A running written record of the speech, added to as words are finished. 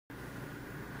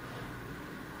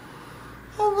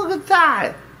Oh, look at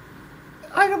that.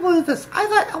 I don't believe this. I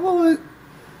thought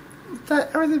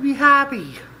everything would be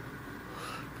happy.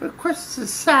 But Christmas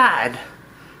is sad.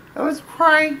 I was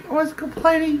crying, I was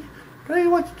complaining, don't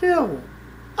know what to do.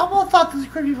 I thought this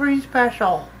could be very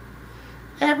special.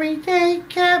 Every day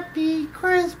can't be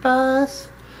Christmas.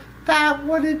 That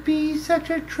wouldn't be such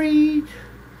a treat.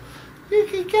 You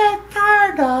can get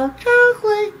tired of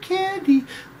chocolate candy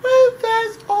when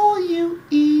that's all you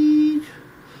eat.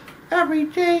 Every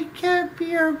day can't be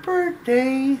your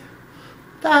birthday.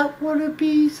 That wouldn't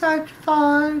be such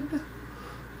fun.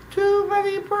 Too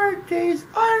many birthdays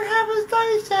aren't half as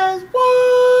nice as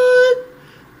one.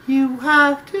 You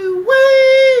have to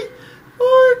wait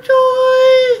for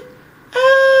joy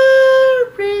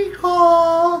and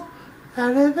recall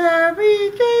that if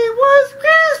every day was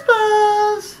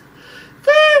Christmas,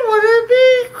 there wouldn't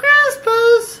be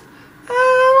Christmas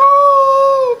at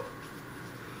all.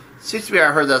 Seems to me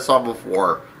I heard that song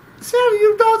before. Santa,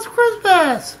 you know it's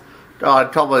Christmas. No, I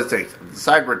told my things. I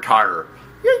decided to retire.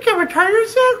 You can retire, you're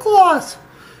Santa Claus.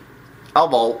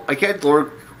 Elmo, I can't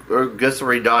deliver gifts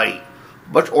every night.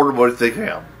 Much older than I think I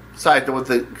am. Besides, I don't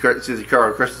think see the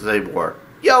Carol Christmas anymore.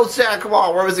 Yo, Santa, come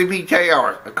on, where was the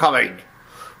PKR? I'm coming.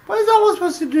 What is Elmo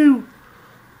supposed to do?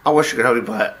 I wish I could help you,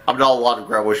 but I'm not allowed to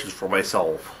grant wishes for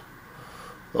myself.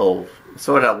 Oh,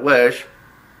 so that wish.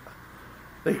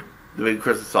 The big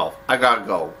Christmas off. I gotta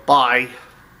go. Bye.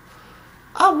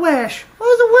 A wish? What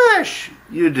is a wish?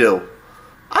 You do.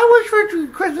 I wish for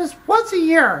Christmas once a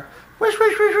year. Wish,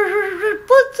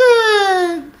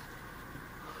 Blitzen!